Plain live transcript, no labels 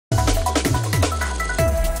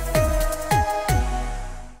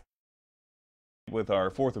with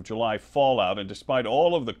our 4th of July fallout, and despite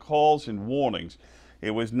all of the calls and warnings,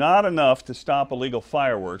 it was not enough to stop illegal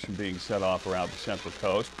fireworks from being set off around the Central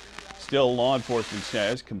Coast. Still, law enforcement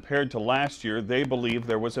says compared to last year, they believe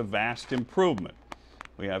there was a vast improvement.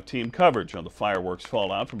 We have team coverage on the fireworks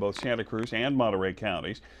fallout from both Santa Cruz and Monterey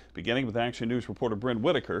counties, beginning with Action News reporter Bryn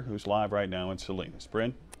Whitaker, who's live right now in Salinas.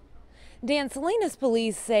 Bryn? Dan, Salinas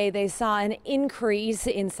police say they saw an increase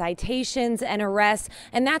in citations and arrests,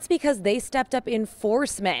 and that's because they stepped up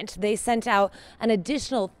enforcement. They sent out an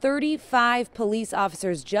additional 35 police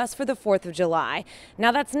officers just for the 4th of July.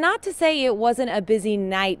 Now, that's not to say it wasn't a busy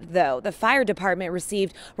night, though. The fire department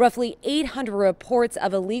received roughly 800 reports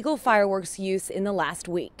of illegal fireworks use in the last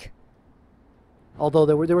week. Although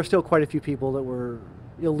there were still quite a few people that were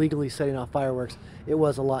illegally setting off fireworks, it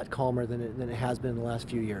was a lot calmer than it has been in the last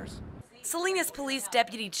few years. Salinas Police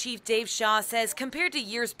Deputy Chief Dave Shaw says compared to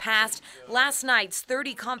years past, last night's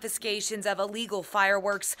 30 confiscations of illegal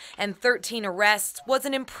fireworks and 13 arrests was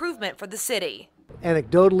an improvement for the city.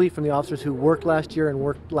 Anecdotally, from the officers who worked last year and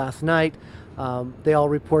worked last night, they all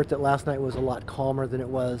report that last night was a lot calmer than it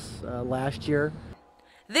was last year.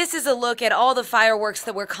 This is a look at all the fireworks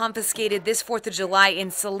that were confiscated this 4th of July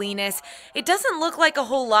in Salinas. It doesn't look like a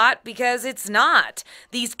whole lot because it's not.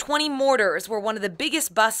 These 20 mortars were one of the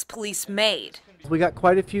biggest busts police made. We got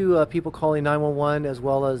quite a few people calling 911 as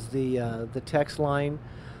well as the text line.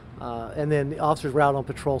 And then the officers were out on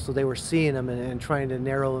patrol, so they were seeing them and trying to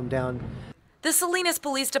narrow them down. The Salinas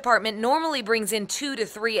Police Department normally brings in 2 to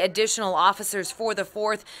 3 additional officers for the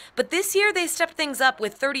 4th, but this year they stepped things up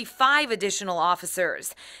with 35 additional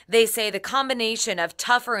officers. They say the combination of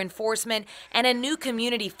tougher enforcement and a new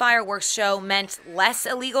community fireworks show meant less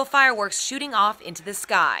illegal fireworks shooting off into the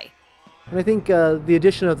sky. And I think the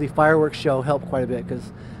addition of the fireworks show helped quite a bit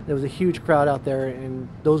because there was a huge crowd out there, and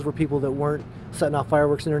those were people that weren't setting off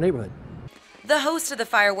fireworks in their neighborhood. The host of the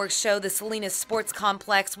fireworks show, the Salinas Sports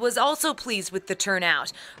Complex, was also pleased with the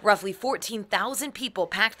turnout. Roughly 14,000 people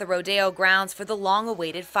packed the rodeo grounds for the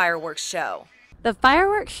long-awaited fireworks show. The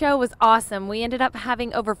fireworks show was awesome. We ended up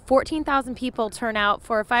having over 14,000 people turn out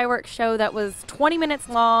for a fireworks show that was 20 minutes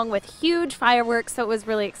long with huge fireworks, so it was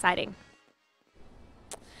really exciting.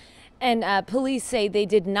 And police say they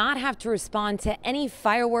did not have to respond to any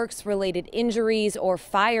fireworks-related injuries or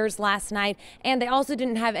fires last night, and they also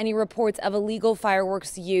didn't have any reports of illegal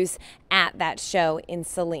fireworks use at that show in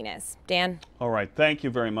Salinas. Dan? All right, thank you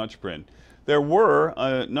very much, Bryn. There were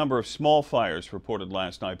a number of small fires reported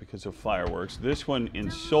last night because of fireworks. This one in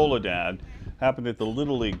Soledad happened at the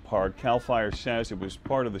Little League Park. CAL FIRE says it was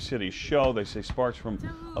part of the city's show. They say sparks from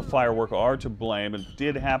a firework are to blame. It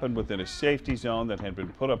did happen within a safety zone that had been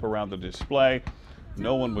put up around the display.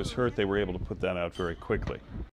 No one was hurt. They were able to put that out very quickly.